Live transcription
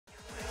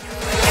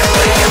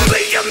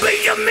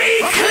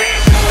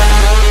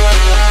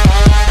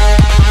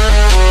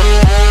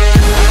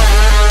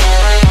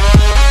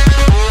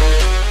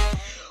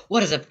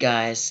What is up,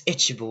 guys?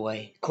 It's your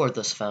boy,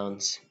 Cordless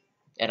Phones.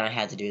 And I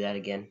had to do that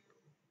again.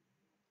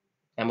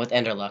 I'm with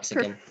Enderlox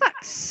again. For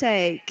fuck's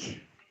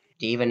sake.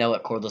 Do you even know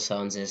what Cordless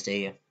Phones is, do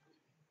you?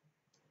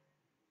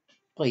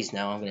 Please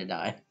no, I'm gonna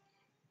die.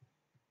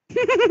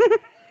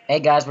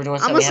 Hey guys, we're doing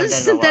something we haven't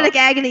done in a while. Synthetic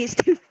agony is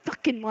too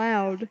fucking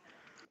loud.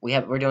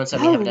 We're doing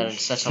something we haven't done in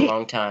such a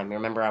long time. You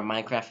remember our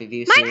Minecraft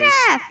review series?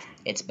 Minecraft!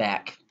 It's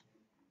back.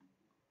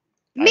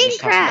 Memecraft! I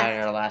just talked about it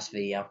in our last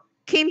video.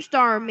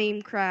 Keemstar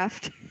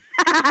Memecraft.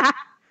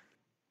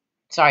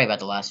 Sorry about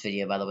the last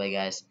video, by the way,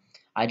 guys.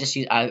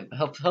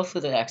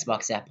 Hopefully the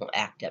Xbox app will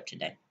act up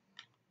today.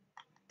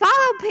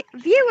 Follow,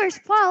 viewers,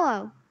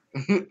 follow.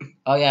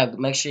 Oh yeah,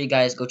 make sure you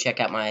guys go check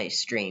out my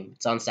stream.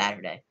 It's on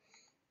Saturday.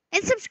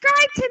 And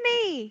subscribe to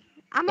me.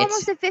 I'm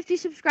almost at 50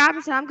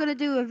 subscribers, and I'm gonna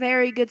do a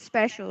very good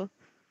special.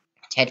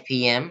 10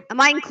 p.m. I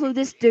might include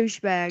this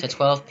douchebag. to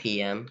 12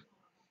 p.m.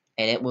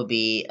 And it will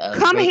be a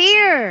Come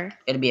here.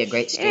 It'll be a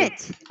great stream.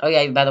 Oh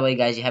yeah, by the way,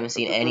 guys, you haven't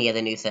seen any of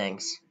the new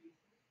things.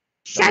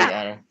 Shut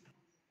up.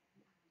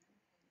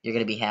 You're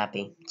gonna be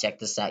happy. Check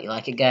this out. You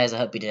like it, guys? I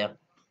hope you do.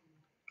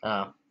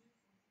 Oh.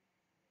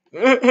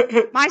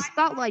 My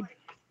spotlight,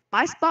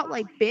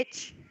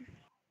 bitch.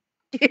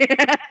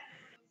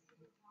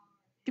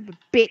 Stupid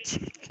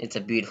bitch. It's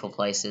a beautiful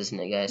place, isn't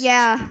it, guys?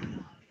 Yeah.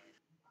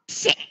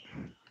 Shit.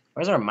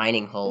 Where's our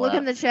mining hole? Look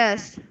in the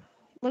chest.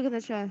 Look in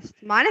the chest.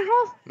 Mining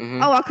hole?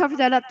 Mm-hmm. Oh, I'll cover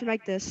that up to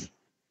make this.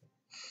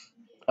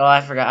 Oh,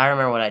 I forgot. I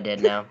remember what I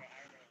did now.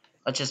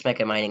 Let's just make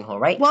a mining hole,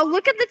 right? Well,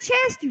 look at the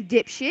chest, you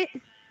dipshit.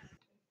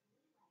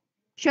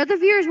 Show the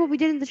viewers what we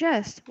did in the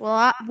chest.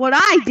 Well, what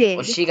I did.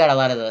 Well, she got a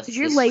lot of the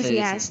you're lazy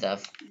foods and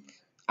stuff.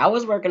 I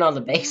was working on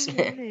the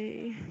basement.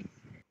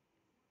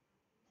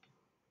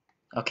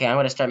 Okay, I'm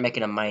gonna start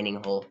making a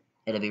mining hole.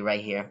 It'll be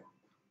right here.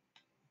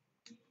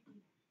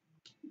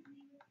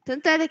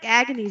 Synthetic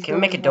agony. Can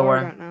we make a door?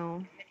 Right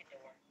now.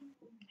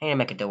 I need to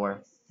make a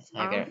door.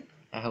 I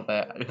hope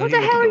I. What the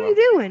hell are you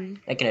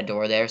doing? Making a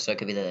door there, so it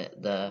could be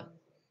the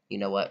you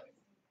know what.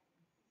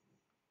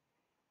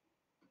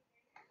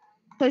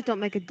 Please don't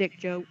make a dick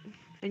joke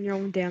in your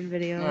own damn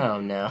video. Oh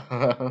no.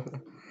 I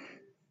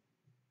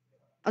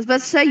was about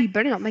to say, you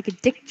better not make a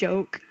dick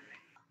joke.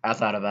 I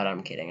thought about it,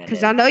 I'm kidding.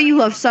 Because I know you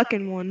love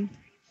sucking one.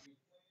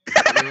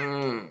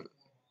 Don't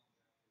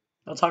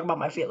talk about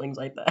my feelings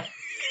like that.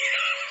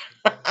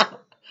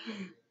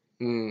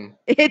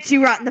 It hits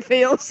you right in the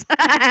feels.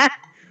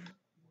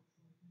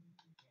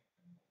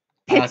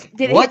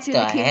 Did it hit you in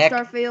the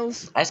Keemstar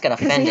feels? I just got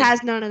offended. Because he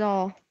has none at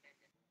all.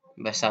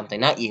 By something.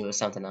 Not you, it was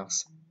something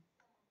else.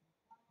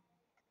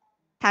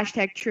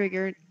 Hashtag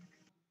triggered.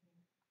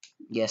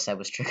 Yes, I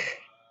was triggered.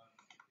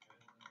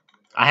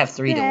 I have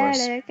 3 doors.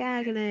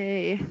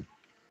 Agony.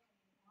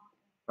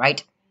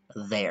 Right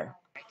there.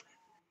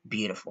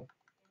 Beautiful.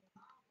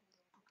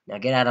 Now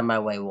get out of my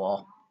way,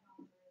 wall.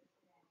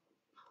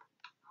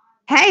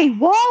 Hey,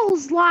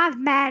 walls live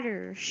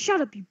matter. Shut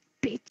up, you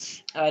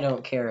bitch. I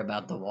don't care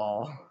about the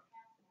wall.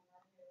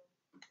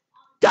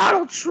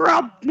 Donald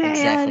Trump, man.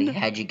 Exactly.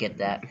 How'd you get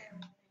that?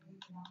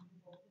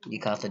 You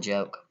caught the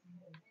joke.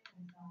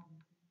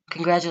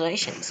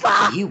 Congratulations.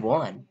 You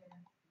won.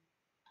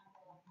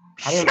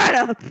 Shut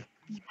up.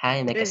 How do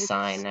you make a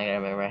sign? I gotta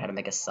remember how to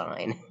make a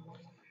sign.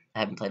 I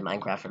haven't played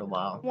Minecraft in a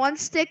while. 1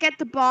 stick at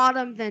the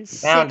bottom, then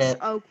Found 6 it.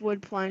 oak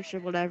wood planks or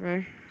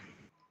whatever.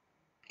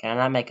 Can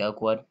I make oak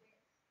wood?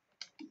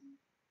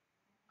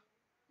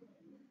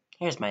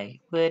 Here's my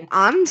wood.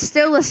 I'm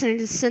still listening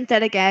to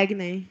Synthetic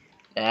Agony.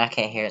 I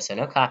can't hear it, so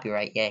no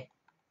copyright, yay.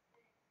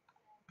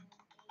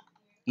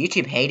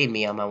 YouTube hated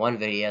me on my one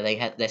video.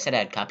 They said I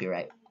had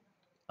copyright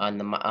on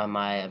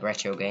my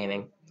retro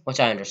gaming,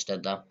 which I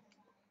understood though.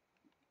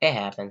 It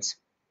happens.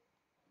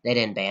 They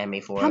didn't ban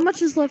me for it. How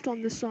much is left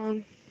on this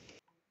song?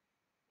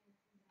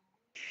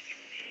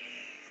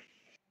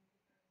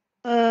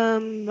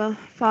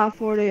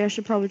 540. I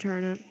should probably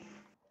turn it.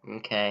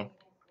 Okay.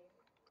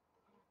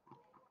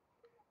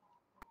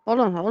 Hold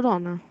on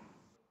now.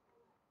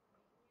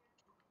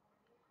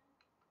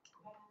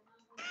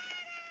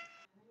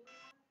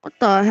 What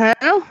the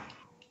hell?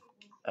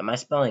 Am I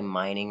spelling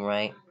mining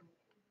right?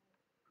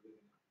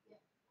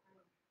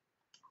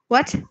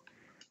 What?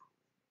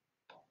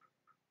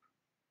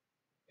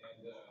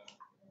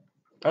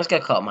 I was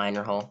gonna call it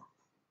miner hole.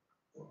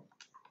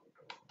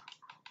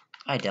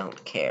 I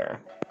don't care.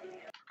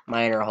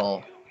 Miner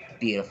hole.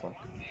 Beautiful.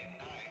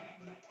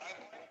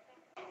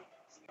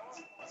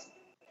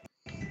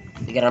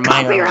 You got a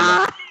miner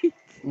hole.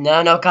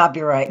 No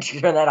copyright.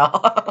 Turn that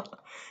off.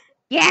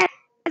 Yes.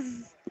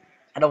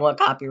 I don't want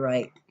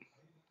copyright.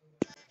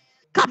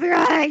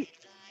 Copyright.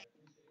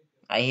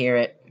 I hear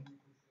it.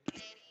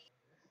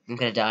 I'm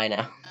gonna die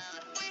now.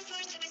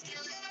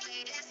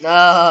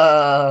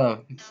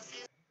 No.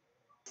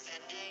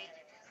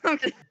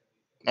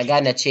 I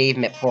got an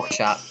achievement, pork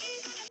chop.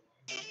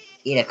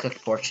 Eat a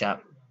cooked pork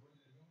chop.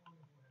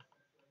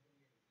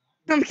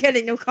 I'm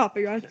kidding, no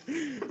copyright.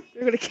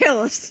 They're gonna kill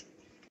us.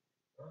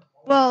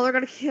 Well, they're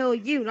gonna kill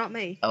you, not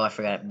me. Oh, I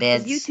forgot.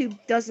 Beds. YouTube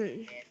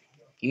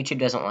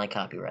doesn't like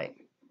copyright.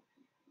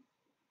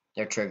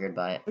 They're triggered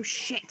by it. Oh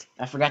shit!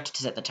 I forgot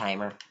to set the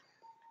timer.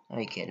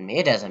 Are you kidding me?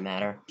 It doesn't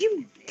matter.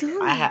 You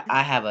dumb.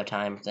 I have a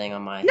time thing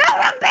on my. No,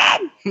 I'm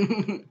bad.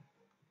 You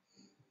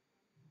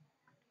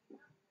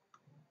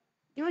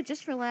know what?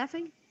 Just for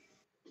laughing,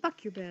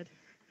 fuck your bed.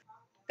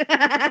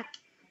 Fuck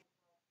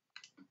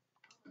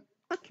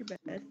your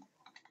bed.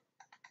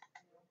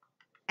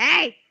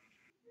 Hey!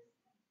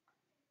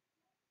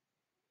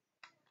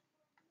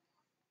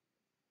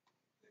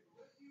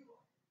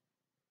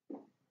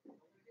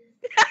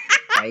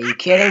 Are you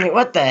kidding me?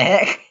 What the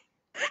heck?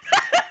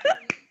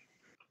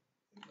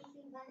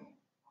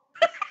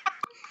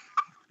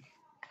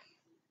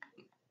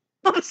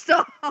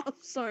 I'm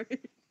sorry.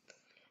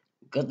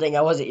 Good thing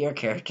I wasn't your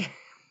character.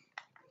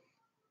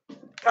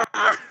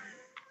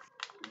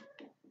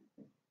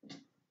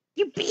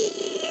 You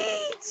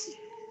bitch!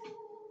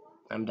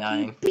 I'm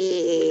dying. You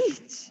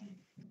bitch!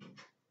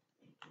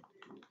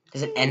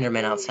 There's an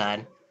Enderman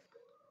outside.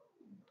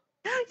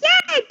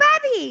 Yay,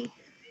 Bobby!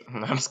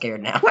 I'm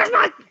scared now. Where's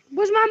my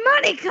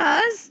money,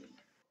 cuz?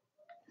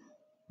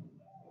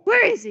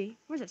 Where is he?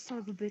 Where's that son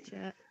of a bitch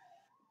at?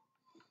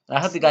 I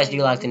hope you guys do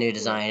like the new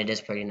design. It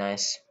is pretty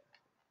nice.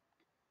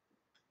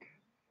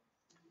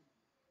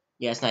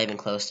 Yeah, it's not even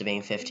close to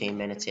being 15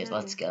 minutes yet.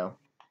 Let's go.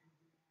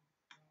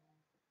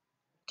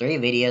 3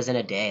 videos in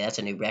a day. That's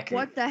a new record.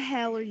 What the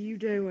hell are you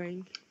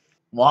doing?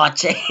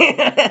 Watching.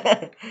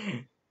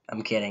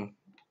 I'm kidding.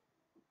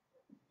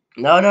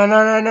 No, no,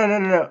 no, no, no, no,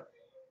 no.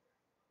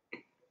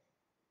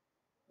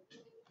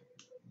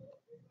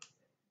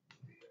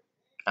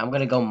 I'm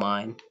gonna go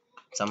mine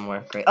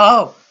somewhere. Great.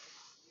 Oh!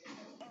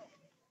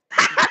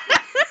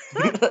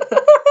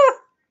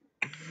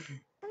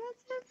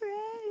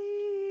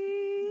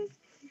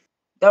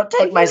 Don't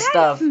take my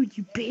stuff. Food,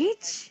 you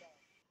bitch.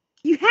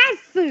 You had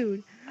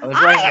food. I was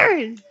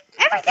Iron.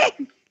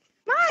 Everything.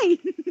 Mine.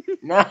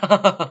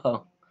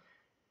 No.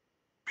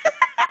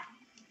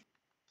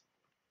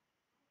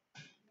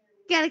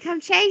 Gotta come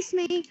chase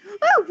me.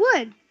 Oh,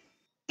 wood.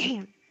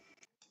 Damn.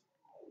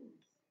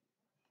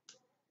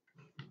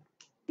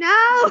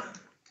 No.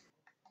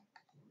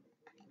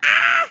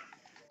 Ah!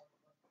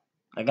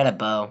 I got a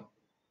bow.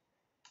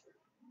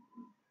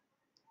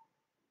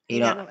 You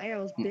got no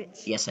arrows,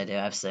 bitch. Yes, I do.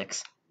 I have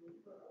 6.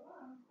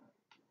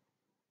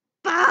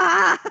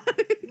 Fuck.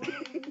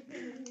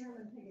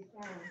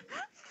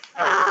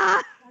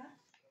 Fuck.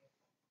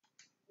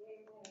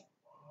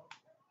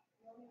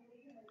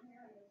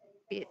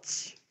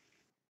 Bitch.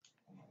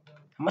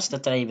 How much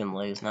stuff did I even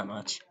lose? Not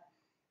much.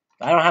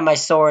 I don't have my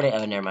sword.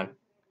 Oh, never mind.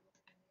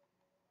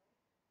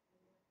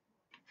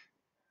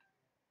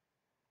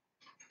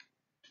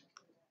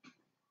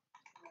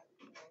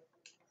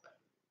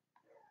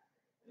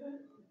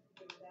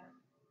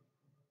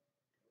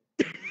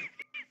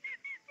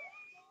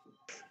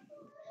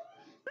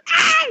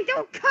 Hey,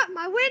 don't cut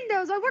my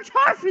windows. I worked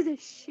hard for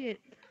this shit.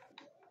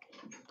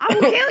 I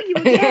will kill you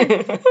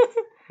again.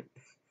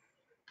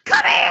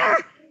 Come here.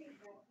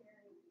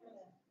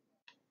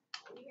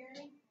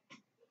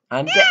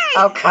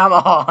 Oh, come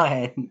on.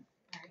 Iron.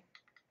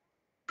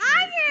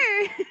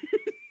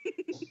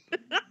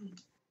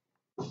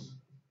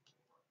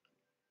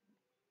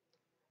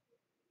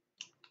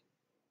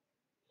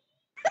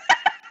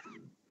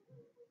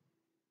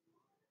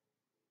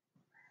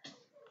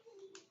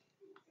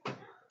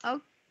 Oh.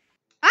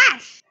 Ah,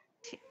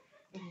 shit.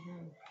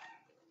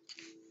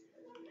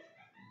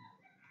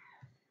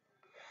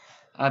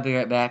 I'll be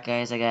right back,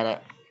 guys. I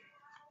gotta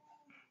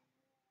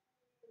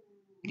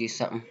do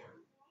something.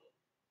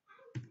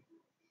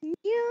 Yeah.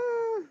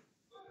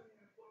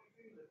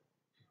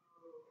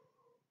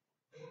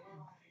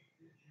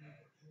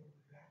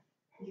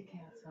 Your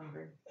cat's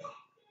hungry.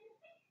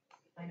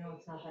 I know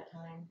it's not that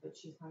time, but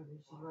she's hungry.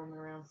 She's roaming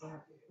around, so I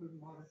have to food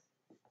and water.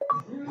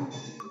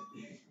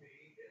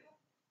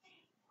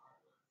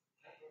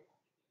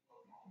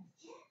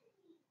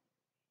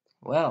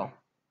 Well,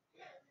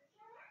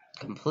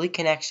 complete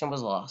connection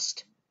was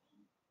lost.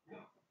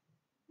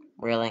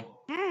 Really?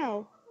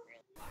 How?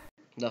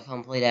 The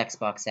complete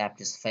Xbox app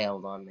just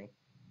failed on me.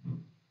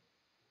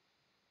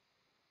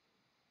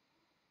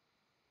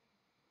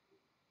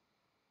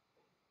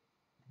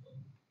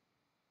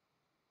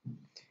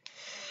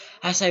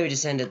 I say we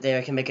just end it there.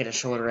 I can make it a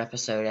shorter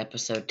episode,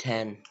 episode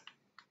 10.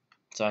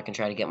 So I can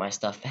try to get my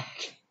stuff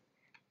back.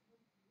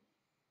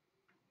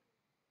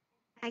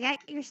 I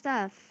got your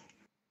stuff.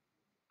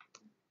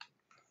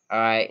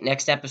 Alright,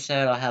 next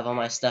episode I'll have all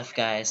my stuff,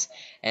 guys.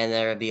 And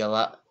there will be a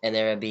lot, and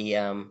there will be,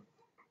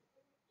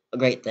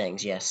 great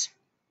things, yes.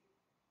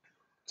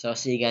 So I'll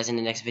see you guys in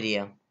the next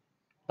video.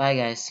 Bye,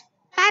 guys.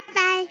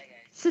 Bye-bye.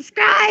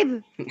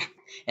 Subscribe.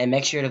 And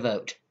make sure to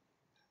vote.